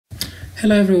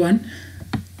Hello everyone,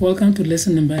 welcome to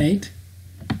lesson number 8.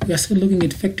 We are still looking at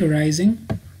factorizing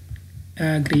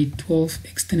grade 12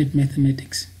 extended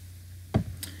mathematics.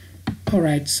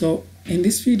 Alright, so in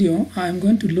this video I'm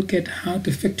going to look at how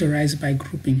to factorize by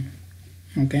grouping.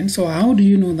 Okay, so how do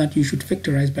you know that you should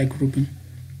factorize by grouping?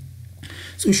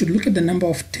 So you should look at the number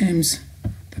of terms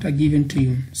that are given to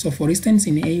you. So for instance,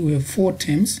 in A we have 4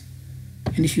 terms,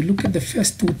 and if you look at the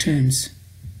first two terms,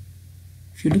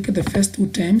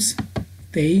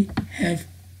 they have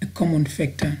a common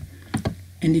factor,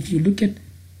 and if you look at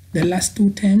the last two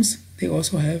terms, they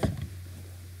also have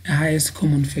a highest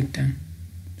common factor.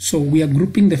 So we are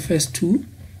grouping the first two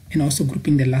and also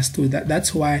grouping the last two.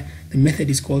 That's why the method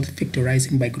is called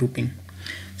factorizing by grouping.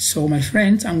 So my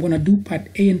friends, I'm going to do part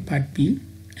A and part B,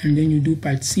 and then you do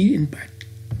part C and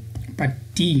part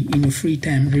D in your free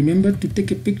time. Remember to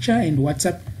take a picture and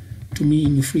WhatsApp to me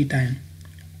in your free time.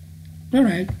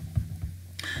 Alright,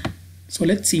 so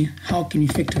let's see how can we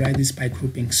factorize this by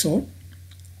grouping. So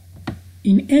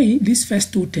in A, these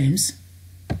first two terms,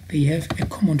 they have a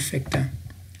common factor.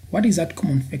 What is that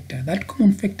common factor? That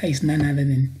common factor is none other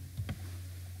than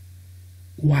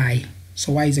y.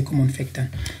 So y is a common factor.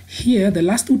 Here, the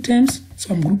last two terms,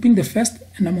 so I'm grouping the first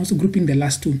and I'm also grouping the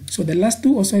last two. So the last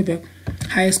two also have a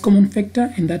highest common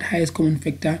factor, and that highest common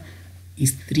factor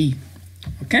is 3.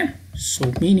 Okay,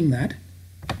 so meaning that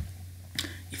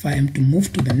if I am to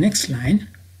move to the next line,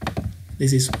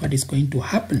 this is what is going to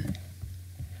happen.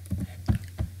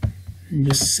 And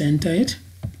just center it.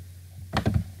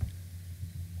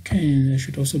 Okay, and I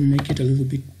should also make it a little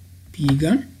bit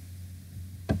bigger.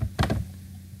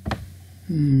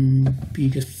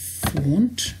 Bigger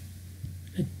font.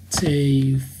 Let's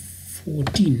say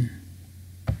 14.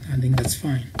 I think that's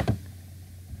fine.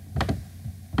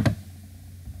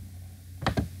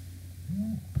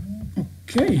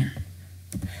 Okay.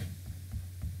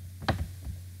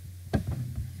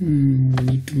 We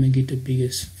need to make it the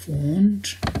biggest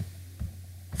font.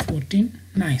 14.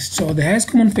 Nice. So the highest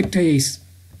common factor is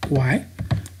y.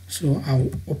 So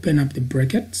I'll open up the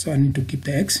bracket. So I need to keep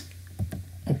the x.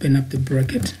 Open up the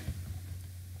bracket.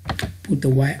 Put the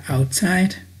y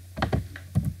outside.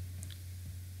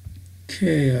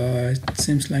 Okay. It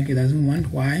seems like it doesn't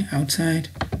want y outside.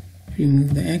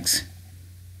 Remove the x.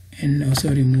 And also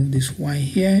remove this y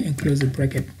here and close the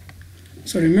bracket.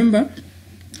 So remember,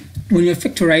 when you're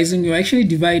factorizing, you're actually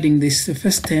dividing this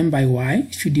first term by y.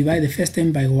 If you divide the first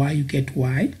term by y, you get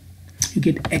y. You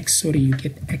get x, sorry, you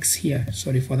get x here.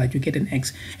 Sorry for that, you get an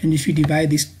x. And if you divide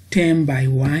this term by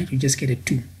y, you just get a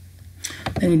 2.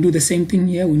 Then we do the same thing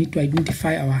here. We need to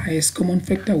identify our highest common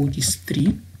factor, which is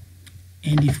 3.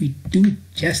 And if we do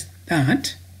just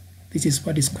that, this is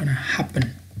what is going to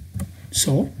happen.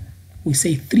 So we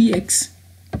say 3x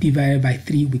divided by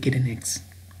 3, we get an x.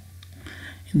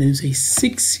 And then say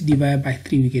 6 divided by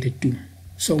 3, we get a 2.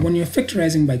 So when you're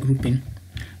factorizing by grouping,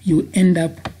 you end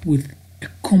up with a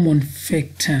common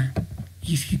factor.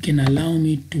 If you can allow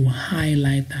me to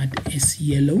highlight that as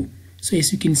yellow. So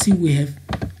as you can see, we have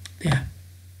the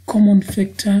common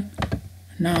factor.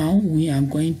 Now we are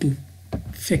going to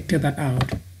factor that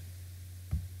out.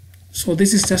 So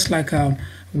this is just like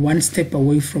one step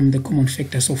away from the common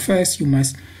factor. So first you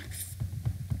must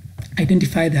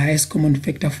identify the highest common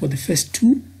factor for the first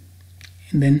two,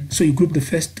 and then so you group the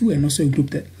first two and also you group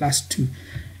the last two.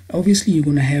 Obviously you're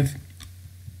going to have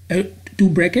two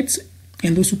brackets,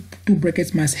 and those two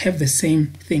brackets must have the same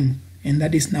thing, and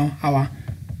that is now our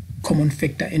common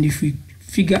factor. And if we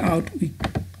figure out, we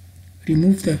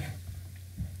remove the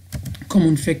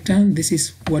common factor, this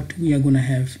is what we are going to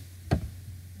have.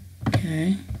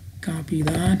 Okay, copy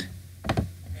that,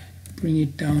 bring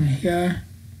it down here,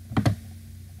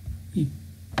 we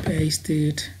paste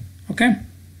it. Okay,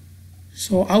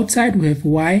 so outside we have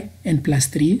y and plus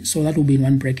 3, so that will be in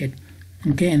one bracket.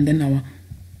 Okay, and then our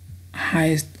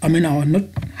highest, our not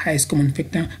highest common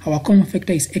factor, our common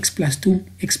factor is x plus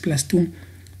 2,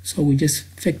 so we just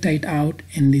factor it out,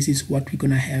 and this is what we're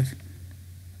gonna have.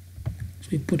 So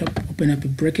we open up a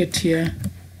bracket here,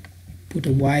 put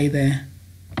a y there,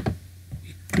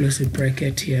 we close the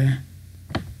bracket here,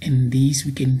 and these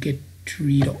we can get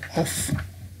rid of,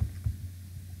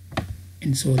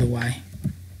 and so the y.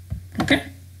 Okay,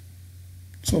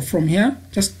 so from here,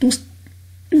 just two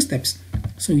steps.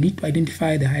 So you need to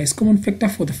identify the highest common factor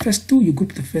for the first two. You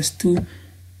group the first two,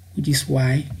 which is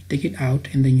y, you take it out,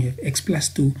 and then you have x plus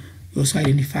 2. You also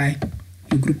identify,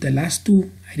 you group the last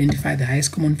two, identify the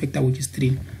highest common factor, which is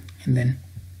 3, and then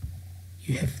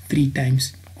you have 3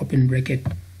 times open bracket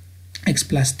x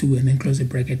plus 2 and then close the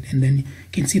bracket, and then you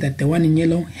can see that the one in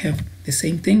yellow have the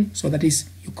same thing. So that is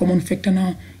your common factor.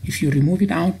 Now if you remove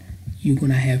it out, you're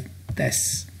gonna have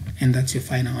this, and that's your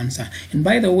final answer. And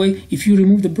by the way, if you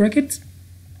remove the brackets,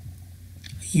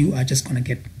 you are just gonna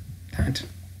get that.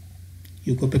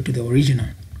 You go back to the original.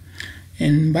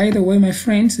 And by the way, my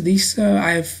friends, this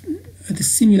I have the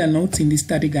similar notes in this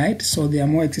study guide, so there are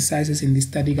more exercises in this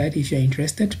study guide. If you're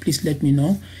interested, please let me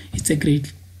know. It's a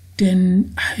grade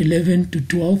 10, 11 to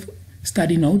 12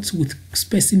 study notes with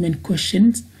specimen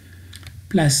questions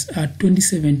plus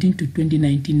 2017 to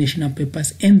 2019 national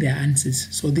papers and their answers.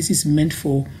 So this is meant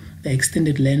for the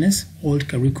extended learners, old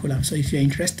curriculum. So if you're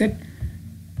interested,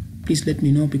 please let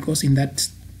me know, because in that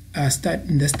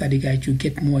in the study guide you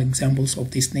get more examples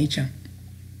of this nature.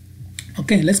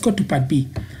 Okay, let's go to part B.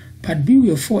 Part B, we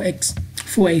have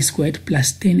 4a squared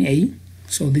plus 10a.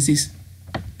 So this is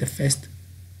the first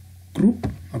group.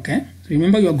 Okay,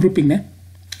 remember you are grouping,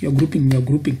 you're grouping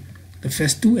the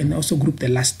first two and also group the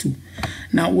last two.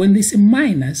 Now when there's a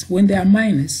minus, when there are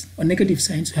minus or negative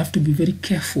signs, you have to be very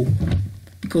careful,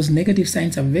 because negative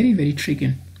signs are very, very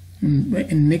tricky.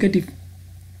 And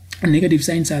negative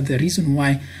signs are the reason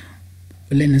why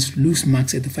learners lose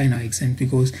marks at the final exam,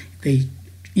 because they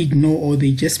ignore or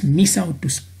they just miss out to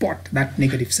spot that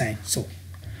negative sign. So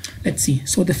let's see.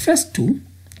 So the first two,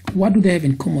 what do they have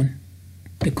in common?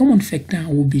 The common factor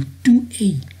will be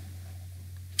 2a,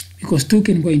 because 2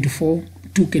 can go into 4,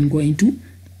 2 can go into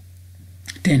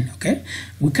 10. Okay,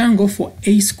 we can't go for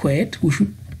a squared. We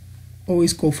should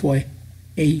always go for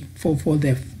for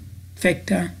the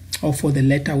factor or for the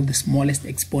letter with the smallest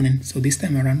exponent. So this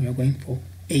time around we are going for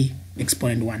a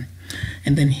exponent 1.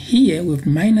 And then here we have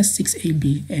minus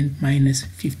 6ab and minus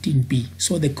 15b.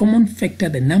 So the common factor,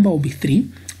 the number will be 3,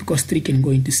 because 3 can go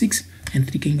into 6 and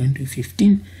 3 can go into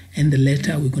 15, and the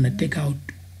letter we're going to take out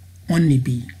only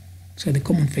b. So the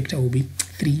common factor will be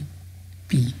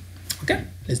 3b. Okay,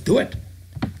 let's do it.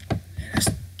 Let's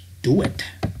do it.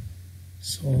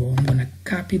 So I'm going to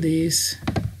copy this.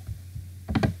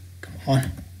 Come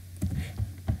on.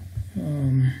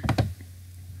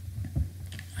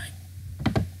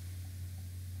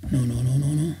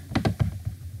 No.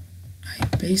 I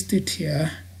paste it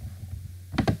here.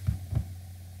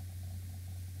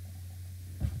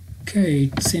 Okay,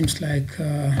 it seems like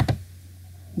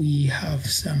we have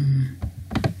some.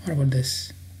 What about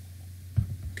this?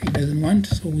 Okay, it doesn't want,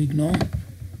 so we ignore.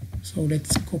 So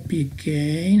let's copy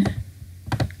again.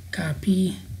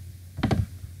 Copy.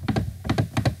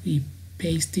 We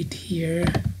paste it here.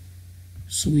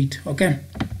 Sweet. Okay,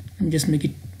 let me just make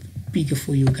it bigger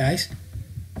for you guys,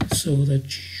 so that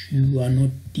you are not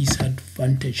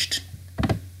disadvantaged.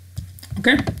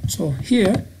 Okay, so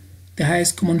here the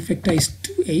highest common factor is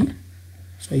 2a,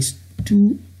 so it's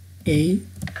 2a,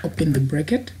 open the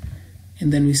bracket,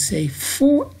 and then we say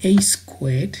 4a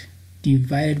squared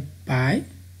divided by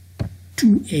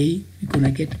 2a, we're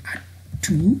gonna get a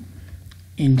 2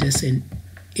 and just an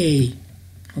a.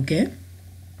 Okay,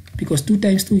 because 2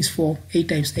 times 2 is 4, a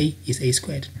times a is a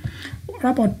squared. What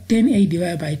about 10a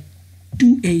divided by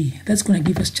 2a? That's going to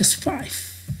give us just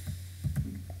 5.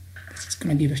 That's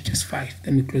going to give us just 5.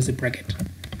 Then we close the bracket.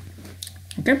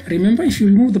 Okay, remember, if you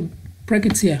remove the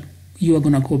brackets here, you are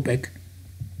going to go back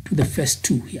to the first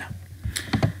two here.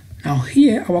 Now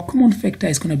here, our common factor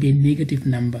is going to be a negative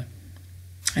number,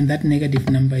 and that negative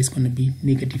number is going to be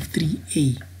negative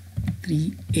 3a.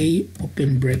 3a,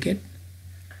 open bracket.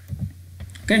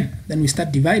 Okay, then we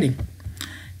start dividing.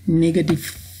 Negative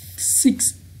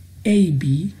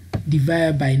 6ab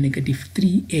divided by negative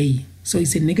 3a. So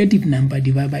it's a negative number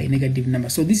divided by a negative number.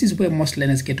 So this is where most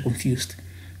learners get confused.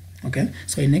 Okay,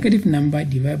 so a negative number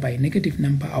divided by a negative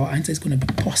number, our answer is going to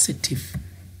be positive.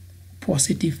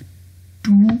 Positive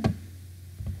 2.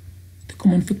 The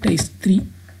common factor is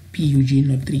 3pug,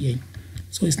 not 3a.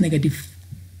 So it's negative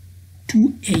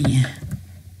 2a.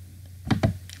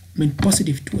 I mean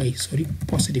positive 2a, sorry,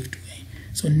 positive 2a.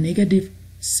 So negative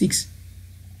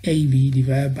 6ab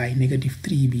divided by negative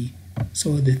 3b.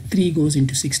 So the 3 goes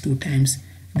into 6 2 times,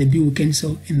 the b will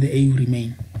cancel and the a will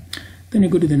remain. Then we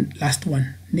go to the last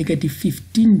one, negative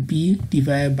 15b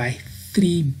divided by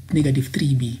negative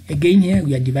 3b. Again here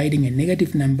we are dividing a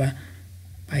negative number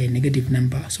by a negative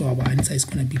number, so our answer is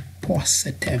going to be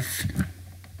positive.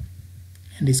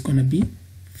 And it's going to be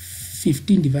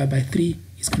 15 divided by 3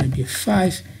 is going to be a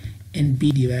 5, and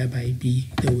b divided by b,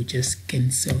 they will just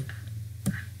cancel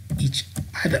each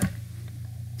other.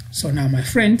 So now my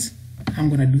friends, I'm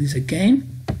going to do this again.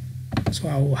 So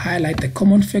I will highlight the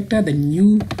common factor, the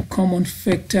new common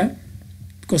factor,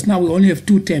 because now we only have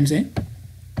 2 terms.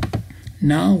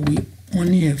 Now we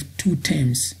only have 2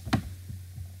 terms.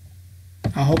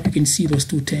 I hope you can see those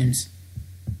 2 terms.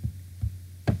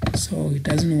 So it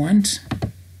doesn't want,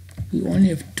 we only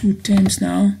have 2 terms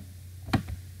now.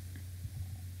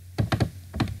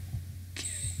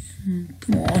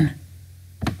 Come on.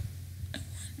 I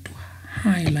want to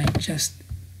highlight just.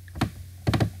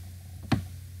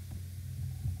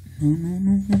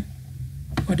 No.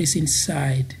 What is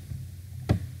inside?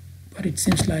 But it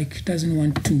seems like it doesn't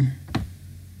want to.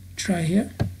 Try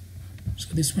here.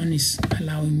 So this one is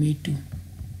allowing me to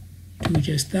do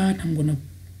just that. I'm gonna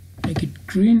make it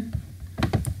green,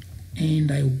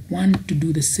 and I want to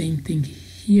do the same thing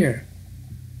here.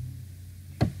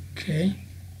 Okay,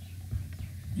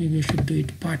 maybe I should do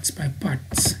it parts by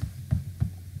parts.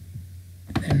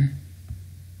 Then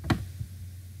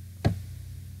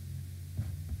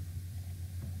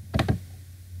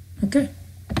okay,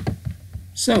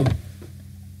 so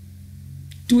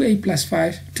 2a plus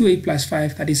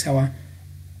 5, that is our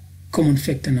common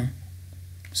factor now.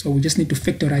 So we just need to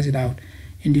factorize it out,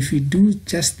 and if we do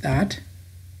just that,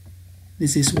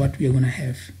 this is what we are going to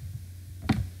have.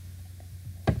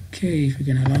 Okay, if you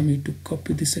can allow me to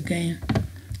copy this again.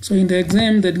 So in the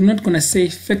exam, they're not going to say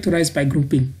factorize by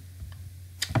grouping.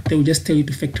 They will just tell you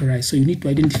to factorize. So you need to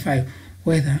identify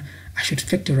whether I should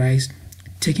factorize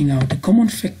taking out a common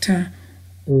factor,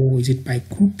 or is it by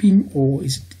grouping, or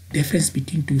is it difference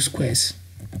between two squares.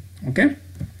 Okay,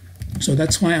 so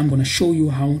that's why I'm going to show you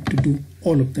how to do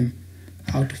all of them,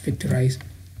 how to factorize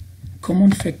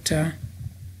common factor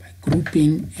by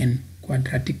grouping and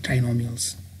quadratic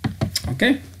trinomials.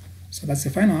 Okay, so that's the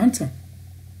final answer.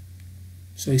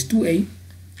 So it's 2a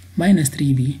minus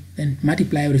 3b, then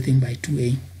multiply everything by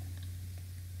 2a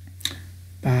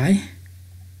by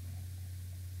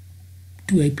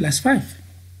 2a plus 5.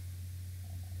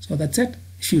 So that's it.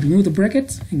 If you remove the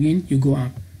brackets, again you go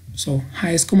up. So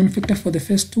highest common factor for the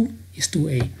first two is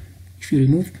 2a. If you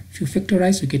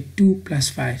factorize, you get 2 plus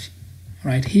 5.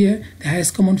 Right here, the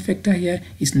highest common factor here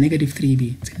is negative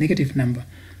 3b. It's a negative number.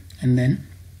 And then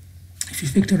if you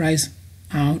factorize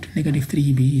out negative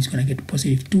 3b, it's going to get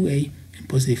positive 2a and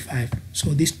positive 5.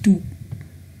 So these two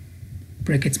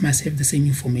brackets must have the same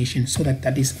information, so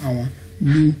that is our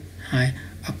new high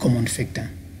common factor.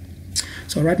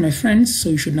 So alright my friends, so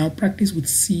you should now practice with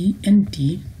C and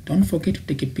D. Don't forget to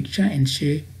take a picture and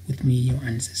share with me your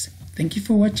answers. Thank you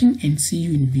for watching, and see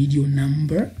you in video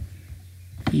number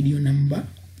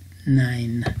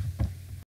 9.